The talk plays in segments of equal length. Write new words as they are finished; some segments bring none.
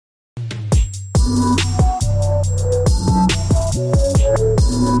Hey,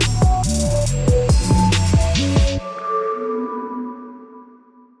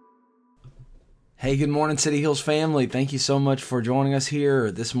 good morning, City Hills family. Thank you so much for joining us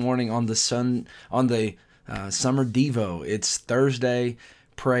here this morning on the Summer Devo. It's Thursday,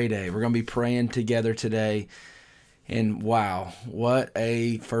 Pray Day. We're going to be praying together today. And wow, what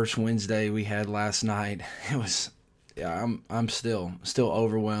a first Wednesday we had last night. It was, I'm still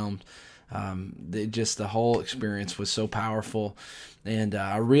overwhelmed. The whole experience was so powerful. And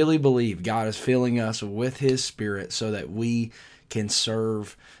I really believe God is filling us with His Spirit so that we can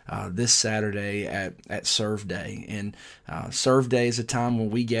serve this Saturday at Serve Day. And Serve Day is a time when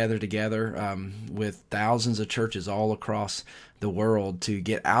we gather together with thousands of churches all across the world to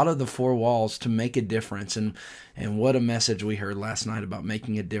get out of the four walls to make a difference. And what a message we heard last night about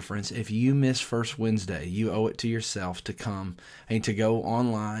making a difference. If you miss First Wednesday, you owe it to yourself to come and to go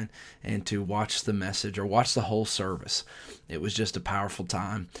online and to watch the message or watch the whole service. It was just a powerful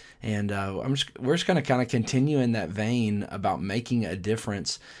time. And we're just going to kind of continue in that vein about making a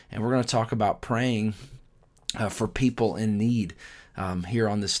difference. And we're going to talk about praying for people in need here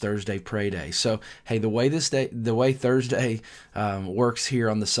on this Thursday Pray Day. So, hey, the way Thursday works here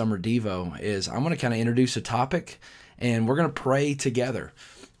on the Summer Devo is I'm going to kind of introduce a topic, and we're going to pray together.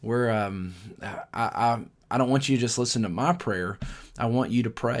 I don't want you to just listen to my prayer. I want you to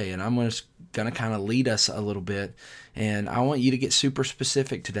pray, and I'm going to kind of lead us a little bit. And I want you to get super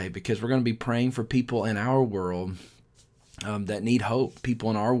specific today because we're going to be praying for people in our world that need hope,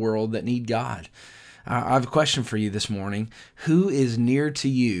 people in our world that need God. I have a question for you this morning. Who is near to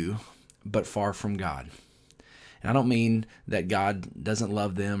you but far from God? And I don't mean that God doesn't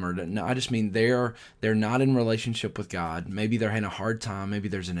love them, no, I just mean they're not in relationship with God. Maybe they're having a hard time. Maybe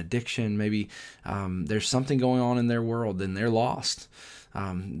there's an addiction. Maybe there's something going on in their world and they're lost.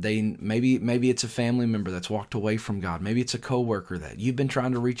 Maybe it's a family member that's walked away from God. Maybe it's a coworker that you've been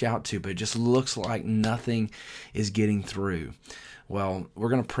trying to reach out to, but it just looks like nothing is getting through. Well, we're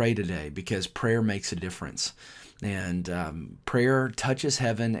going to pray today because prayer makes a difference. And prayer touches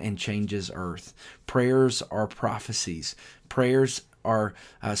heaven and changes earth. Prayers are prophecies. Prayers are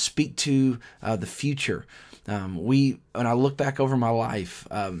speak to the future. When I look back over my life,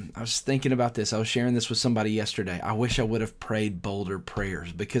 I was thinking about this. I was sharing this with somebody yesterday. I wish I would have prayed bolder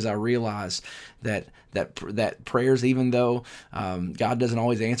prayers because I realized that prayers, even though God doesn't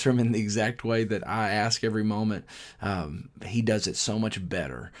always answer them in the exact way that I ask every moment, He does it so much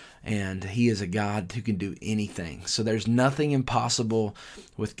better. And He is a God who can do anything. So there's nothing impossible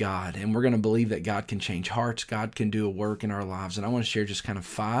with God. And we're going to believe that God can change hearts. God can do a work in our lives. And I want to share just kind of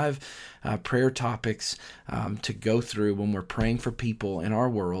 5 prayer topics to go through when we're praying for people in our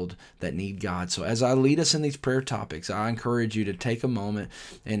world that need God. So as I lead us in these prayer topics, I encourage you to take a moment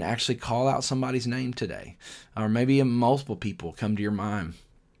and actually call out somebody's name today. Or maybe multiple people come to your mind.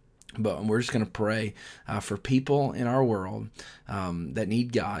 But we're just going to pray for people in our world that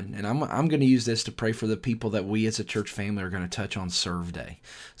need God. And I'm going to use this to pray for the people that we as a church family are going to touch on Serve Day.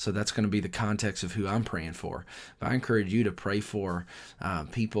 So that's going to be the context of who I'm praying for. But I encourage you to pray for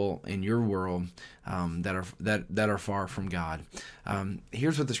people in your world that are far from God.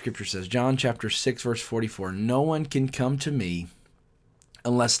 Here's what the scripture says. John chapter 6, verse 44. No one can come to me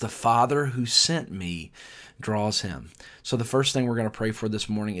unless the Father who sent me draws him. So the first thing we're going to pray for this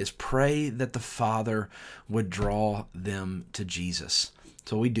morning is pray that the Father would draw them to Jesus.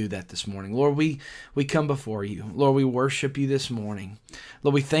 So we do that this morning. Lord, we come before you. Lord, we worship you this morning.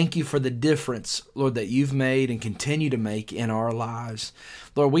 Lord, we thank you for the difference, Lord, that you've made and continue to make in our lives.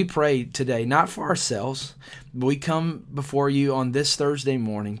 Lord, we pray today, not for ourselves, but we come before you on this Thursday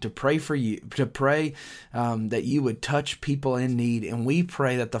morning to pray for you, to pray that you would touch people in need, and we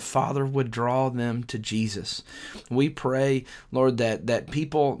pray that the Father would draw them to Jesus. We pray, Lord, that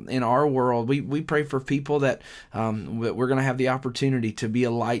people in our world, we pray for people that we're going to have the opportunity to be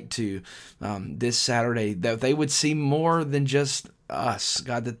a light to this Saturday, that they would see more than just us,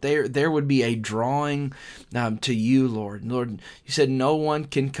 God, that there would be a drawing to you, Lord. Lord, you said no one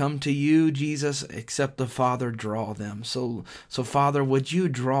can come to you, Jesus, except the Father draw them. So Father, would you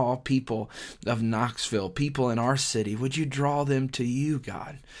draw people of Knoxville, people in our city, would you draw them to you,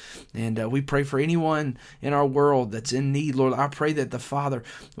 God? And we pray for anyone in our world that's in need, Lord. I pray that the Father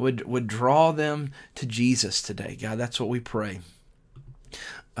would draw them to Jesus today, God. That's what we pray.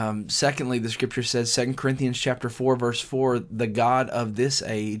 Secondly, the scripture says, 2 Corinthians chapter 4, verse 4, the God of this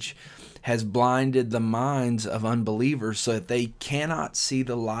age has blinded the minds of unbelievers so that they cannot see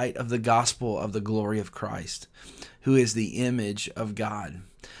the light of the gospel of the glory of Christ, who is the image of God.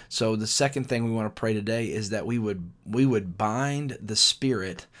 So the second thing we want to pray today is that we would bind the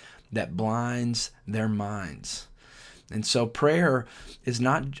spirit that blinds their minds. And so prayer is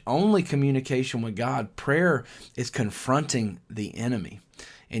not only communication with God. Prayer is confronting the enemy.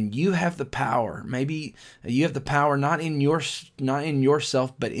 And you have the power. Maybe you have the power not in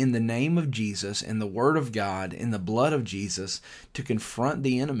yourself, but in the name of Jesus, in the Word of God, in the blood of Jesus, to confront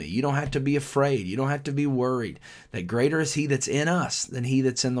the enemy. You don't have to be afraid. You don't have to be worried. That greater is He that's in us than he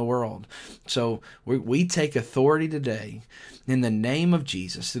that's in the world. So we take authority today in the name of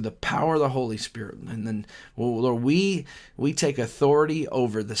Jesus, through the power of the Holy Spirit. And then, Lord, we take authority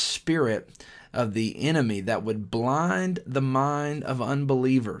over the spirit of the enemy that would blind the mind of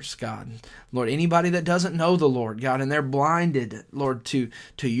unbelievers, God. Lord, anybody that doesn't know the Lord, God, and they're blinded, Lord, to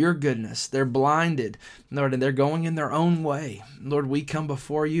your goodness. They're blinded, Lord, and they're going in their own way. Lord, we come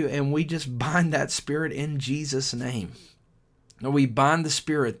before you and we just bind that spirit in Jesus' name. Lord, we bind the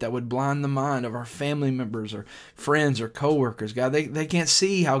spirit that would blind the mind of our family members or friends or coworkers. God, they can't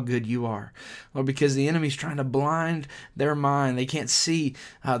see how good you are, Lord, because the enemy's trying to blind their mind. They can't see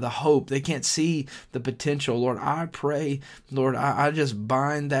the hope. They can't see the potential. Lord, I pray, Lord, I just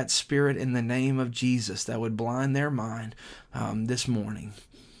bind that spirit in the name of Jesus that would blind their mind this morning.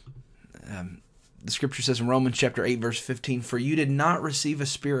 The scripture says in Romans chapter 8, verse 15, "For you did not receive a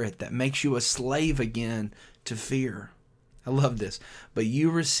spirit that makes you a slave again to fear." I love this. "But you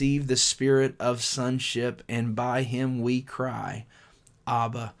received the spirit of sonship, and by him we cry,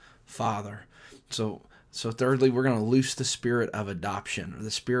 Abba, Father." So thirdly, we're going to loose the spirit of adoption, or the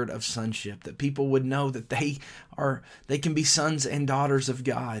spirit of sonship, that people would know that they can be sons and daughters of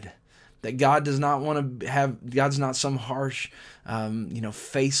God. That God does not want to have, God's not some harsh,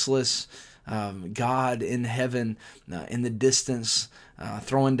 faceless God in heaven, in the distance,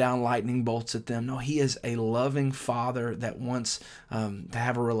 throwing down lightning bolts at them. No, He is a loving Father that wants to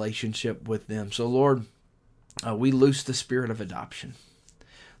have a relationship with them. So, Lord, we loose the spirit of adoption.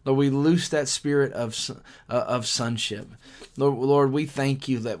 Lord, we loose that spirit of sonship. Lord, we thank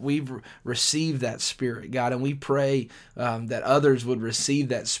you that we've received that spirit, God, and we pray that others would receive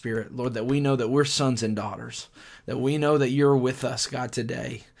that spirit, Lord, that we know that we're sons and daughters, that we know that you're with us, God,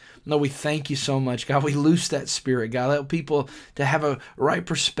 today. Lord, we thank you so much, God. We loose that spirit, God. Help people to have a right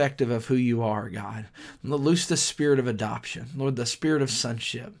perspective of who you are, God. Lord, loose the spirit of adoption, Lord, the spirit of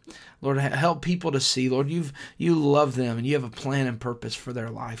sonship. Lord, help people to see, Lord, you love them and you have a plan and purpose for their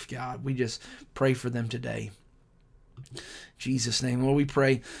life, God. We just pray for them today. In Jesus' name, Lord, we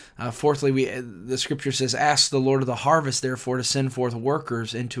pray. Fourthly, the scripture says, "Ask the Lord of the harvest, therefore, to send forth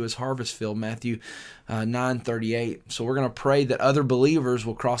workers into his harvest field," Matthew 9:38. So we're going to pray that other believers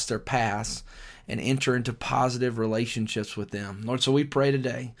will cross their paths and enter into positive relationships with them. Lord, so we pray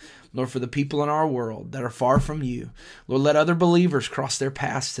today, Lord, for the people in our world that are far from you. Lord, let other believers cross their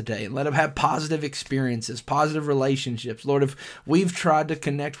paths today and let them have positive experiences, positive relationships. Lord, if we've tried to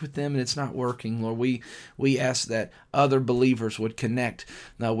connect with them and it's not working, Lord, we ask that other believers would connect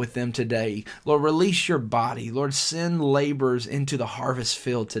with them today. Lord, release your body. Lord, send laborers into the harvest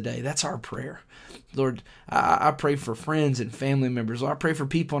field today. That's our prayer. Lord, I pray for friends and family members. Lord, I pray for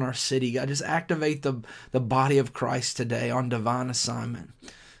people in our city. God, just activate the body of Christ today on divine assignment.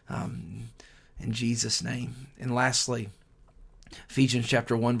 In Jesus' name. And lastly, Ephesians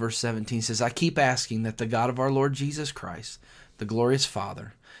chapter 1, verse 17 says, "I keep asking that the God of our Lord Jesus Christ, the glorious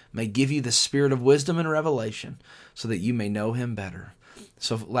Father, may give you the spirit of wisdom and revelation so that you may know him better."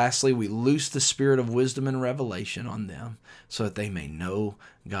 So lastly, we loose the spirit of wisdom and revelation on them so that they may know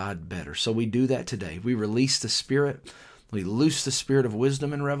God better. So we do that today. We release the spirit. We loose the spirit of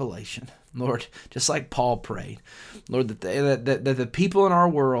wisdom and revelation. Lord, just like Paul prayed, Lord, that the people in our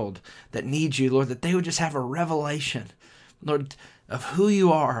world that need you, Lord, that they would just have a revelation, Lord, of who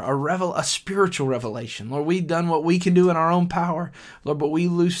you are, a spiritual revelation. Lord, we've done what we can do in our own power, Lord, but we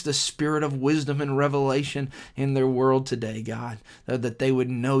loose the spirit of wisdom and revelation in their world today, God, that they would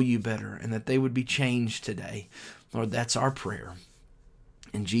know you better and that they would be changed today. Lord, that's our prayer.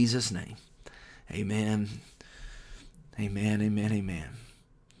 In Jesus' name, amen. Amen, amen, amen.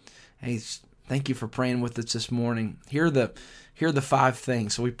 Hey, thank you for praying with us this morning. Here are the 5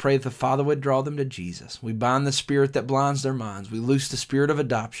 things. So we pray that the Father would draw them to Jesus. We bind the spirit that blinds their minds. We loose the spirit of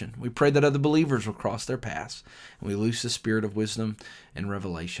adoption. We pray that other believers will cross their paths. And we loose the spirit of wisdom and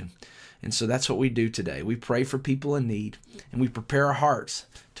revelation. And so that's what we do today. We pray for people in need, and we prepare our hearts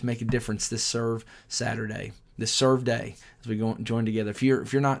to make a difference this Serve Saturday. this Serve Day as we go join together. If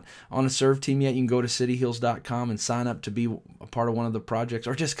you're not on a Serve team yet, you can go to cityhills.com and sign up to be a part of one of the projects,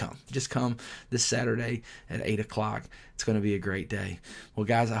 or just come this Saturday at 8 o'clock. It's going to be a great day. Well,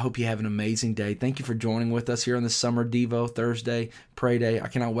 guys, I hope you have an amazing day. Thank you for joining with us here on the Summer Devo Thursday Pray Day. I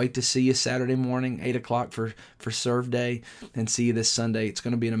cannot wait to see you Saturday morning, 8 o'clock for Serve Day, and see you this Sunday. It's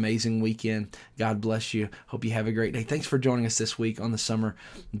going to be an amazing weekend. God bless you. Hope you have a great day. Thanks for joining us this week on the Summer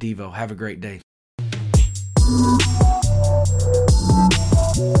Devo. Have a great day.